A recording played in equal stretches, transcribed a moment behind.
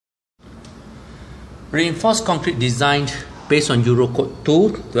Reinforced concrete designed based on Eurocode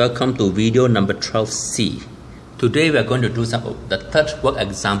 2. Welcome to video number 12C. Today we are going to do the third work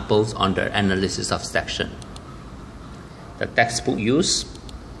examples on the analysis of section. The textbook use.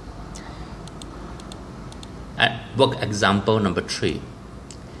 Work example number 3.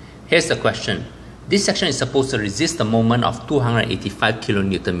 Here's the question. This section is supposed to resist the moment of 285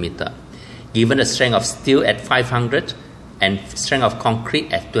 kN/meter. Given the strength of steel at 500 and strength of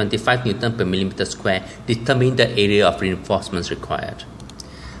concrete at 25 Nm/mm², determine the area of reinforcements required.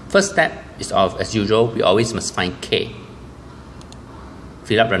 First step is, as usual, we always must find K.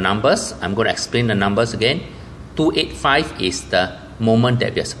 Fill up the numbers. I'm going to explain the numbers again. 285 is the moment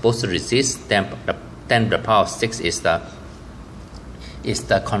that we are supposed to resist. 10 to the power of 6 is the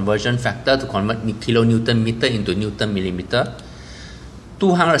conversion factor to convert kN/meter into Nm/mm.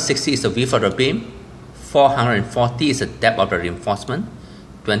 260 is the width of the beam. 440 is the depth of the reinforcement.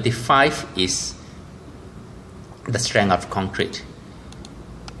 25 is the strength of concrete.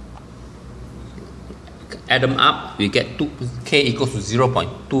 Add them up, we get K equals to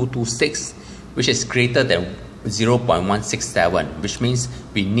 0.226, which is greater than 0.167, which means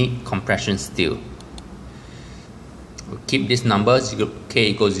we need compression steel. We'll keep this number, K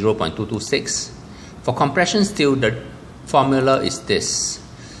equals 0.226. For compression steel, the formula is this.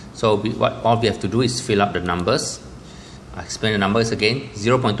 So all we have to do is fill up the numbers. I'll explain the numbers again.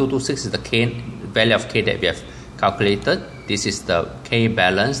 0.226 is the value of K that we have calculated. This is the K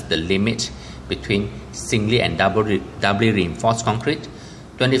balance, the limit between singly and doubly reinforced concrete.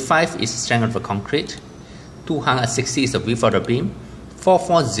 25 is the strength of the concrete. 260 is the width of the beam.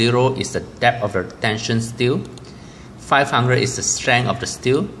 440 is the depth of the tension steel. 500 is the strength of the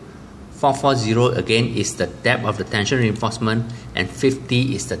steel. 440 again is the depth of the tension reinforcement, and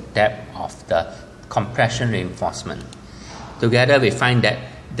 50 is the depth of the compression reinforcement. Together we find that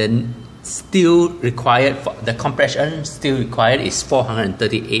the steel required, the compression steel required is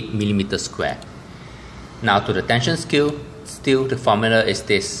 438 mm². Now to the tension steel, the formula is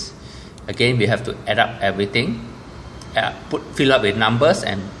this. Again, we have to add up everything, fill up with numbers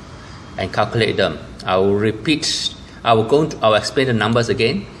and calculate them. I will repeat. I will explain the numbers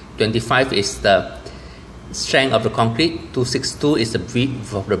again. 25 is the strength of the concrete. 262 is the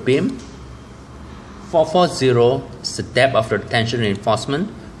width of the beam. 440 is the depth of the tension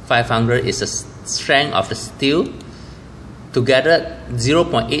reinforcement. 500 is the strength of the steel. Together,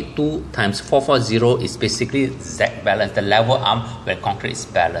 0.82 times 440 is basically Z balance, the level arm where concrete is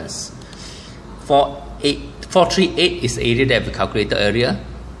balanced. 438 is the area that we calculated earlier.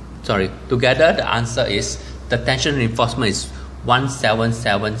 Together the answer is the tension reinforcement is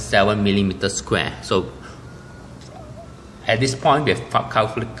 1777 mm². So at this point, we have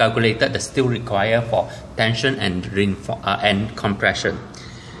calculated the steel required for tension and compression.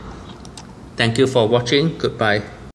 Thank you for watching. Goodbye.